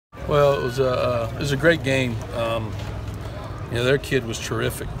Well, it was a great game. You know, their kid was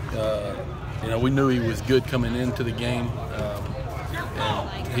terrific. You know, we knew he was good coming into the game,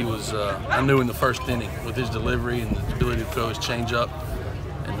 and he was. I knew in the first inning with his delivery and the ability to throw his changeup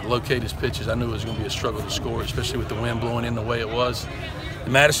and locate his pitches, I knew it was going to be a struggle to score, especially with the wind blowing in the way it was.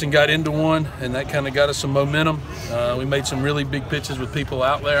 And Madison got into one, and that kind of got us some momentum. We made some really big pitches with people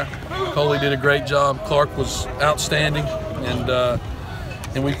out there. Coley did a great job. Clark was outstanding,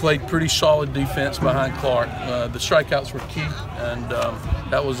 and we played pretty solid defense behind Clark. The strikeouts were key, and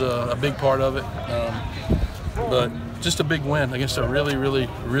that was a big part of it. But just a big win against a really, really,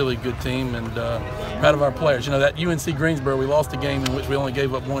 really good team, and proud of our players. You know, that UNC Greensboro, we lost a game in which we only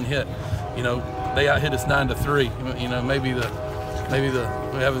gave up one hit. You know, they out-hit us 9-3. You know, maybe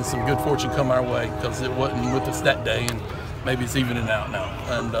we're having some good fortune come our way because it wasn't with us that day, and maybe it's evening out now.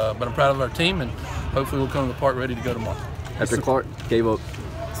 And but I'm proud of our team, and hopefully we'll come to the park ready to go tomorrow. After Clark gave up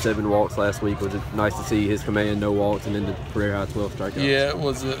 7 walks last week, was it nice to see his command, no walks, and then the career high 12 strikeouts? Yeah, it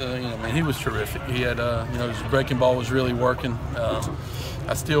was. You know, man, he was terrific. He had, you know, his breaking ball was really working.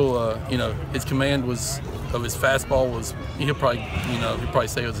 I still, you know, his command was of his fastball was. He'll probably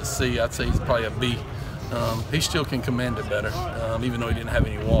say it was a C. I'd say he's probably a B. He still can command it better, even though he didn't have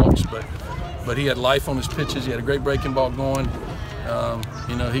any walks. But he had life on his pitches. He had a great breaking ball going.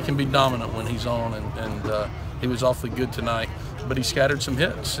 You know, he can be dominant when he's on, and he was awfully good tonight. But he scattered some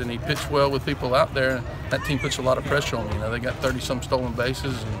hits, and he pitched well with people out there. That team puts a lot of pressure on them. You know, they got 30-some stolen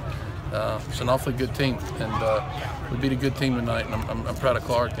bases, and it's an awfully good team. And we beat a good team tonight, and I'm proud of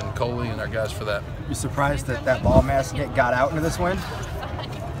Clark and Coley and our guys for that. You surprised that ball mass got out into this win?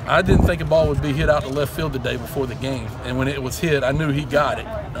 I didn't think a ball would be hit out to left field the day before the game, and when it was hit, I knew he got it.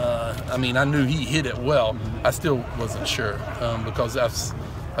 I mean, I knew he hit it well. I still wasn't sure because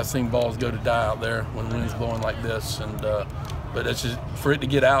I've seen balls go to die out there when the wind's blowing like this, and but it's just for it to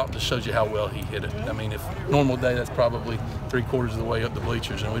get out, just shows you how well he hit it. I mean, if normal day, that's probably 3/4 of the way up the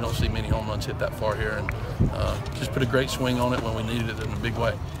bleachers, and we don't see many home runs hit that far here. And just put a great swing on it when we needed it in a big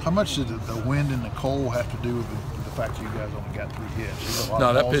way. How much did the wind and the cold have to do with the fact that you guys only got 3 hits?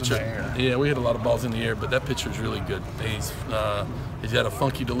 No, that pitcher. Yeah, we hit a lot of balls in the air, but that pitcher's really good. He's got a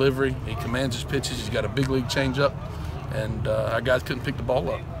funky delivery. He commands his pitches. He's got a big league changeup, and our guys couldn't pick the ball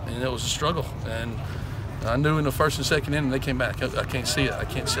up, and it was a struggle. And I knew in the first and second inning they came back. I can't see it. I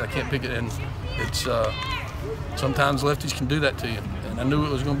can't pick it. And it's sometimes lefties can do that to you. And I knew it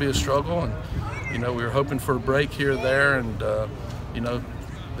was going to be a struggle. And you know, we were hoping for a break here or there. And you know,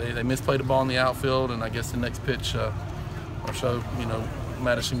 they misplayed a ball in the outfield. And I guess the next pitch or so, you know,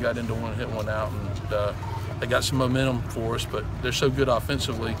 Madison got into one, hit one out, and they got some momentum for us. But they're so good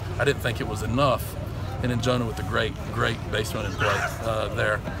offensively. I didn't think it was enough. And then Jonah with a great base running play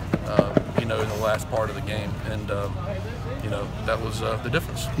there. You know, in the last part of the game, and you know, that was the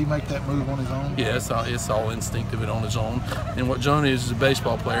difference. He make that move on his own? Yeah, it's all instinctive and on his own. And what Jonah is a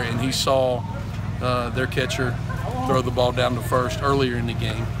baseball player, and he saw their catcher throw the ball down to first earlier in the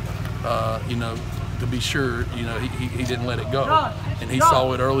game. You know, to be sure, you know, he didn't let it go, and he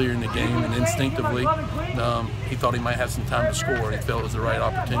saw it earlier in the game, and instinctively he thought he might have some time to score. He felt it was the right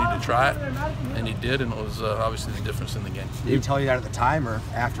opportunity to try it, and he did, and it was obviously the difference in the game. Did he tell you that at the time, or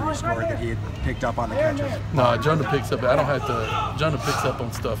after he scored, that he had picked up on the catcher? No, Jonah picks up. I don't have to. Jonah picks up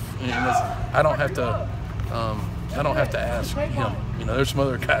on stuff. And I don't have to. I don't have to ask him. You know, there's some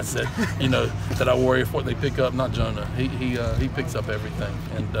other guys that, you know, that I worry if what they pick up. Not Jonah. He picks up everything,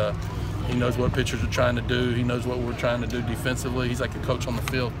 and he knows what pitchers are trying to do. He knows what we're trying to do defensively. He's like a coach on the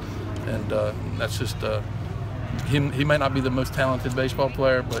field, and that's just him. He might not be the most talented baseball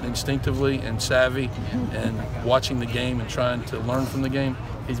player, but instinctively and savvy and watching the game and trying to learn from the game,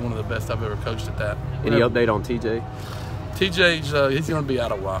 he's one of the best I've ever coached at that. Any update on TJ? TJ's he's going to be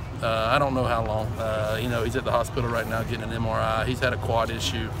out a while. I don't know how long. You know, he's at the hospital right now getting an MRI. He's had a quad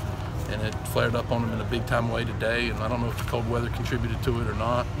issue, and it flared up on him in a big-time way today, and I don't know if the cold weather contributed to it or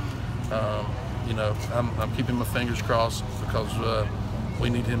not. You know, I'm keeping my fingers crossed because we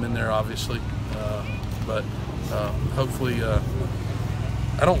need him in there, obviously. But hopefully,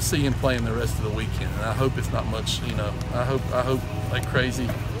 I don't see him playing the rest of the weekend, and I hope it's not much. You know, I hope like crazy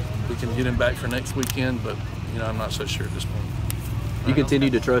we can get him back for next weekend. But you know, I'm not so sure at this point. You continue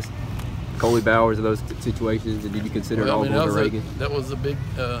to trust Coley Bowers in those situations, and did you consider all going to Reagan? That was a big.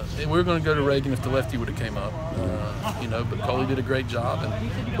 We were going to go to Reagan if the lefty would have came up. You know, but Coley did a great job,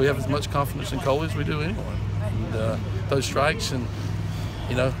 and we have as much confidence in Coley as we do anyone. And those strikes, and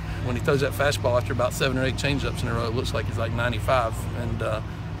you know, when he throws that fastball after about 7 or 8 changeups in a row, it looks like he's like 95, and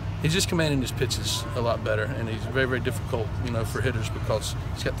he's just commanding his pitches a lot better, and he's very, very difficult, you know, for hitters because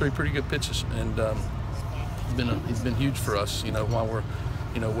he's got 3 pretty good pitches, and he's been huge for us, you know, while we're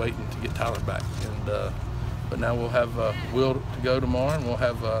waiting to get Tyler back. And but now we'll have Will to go tomorrow, and we'll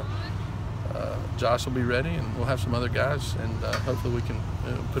have Josh will be ready, and we'll have some other guys, and hopefully we can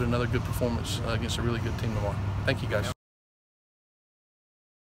put another good performance against a really good team tomorrow. Thank you, guys.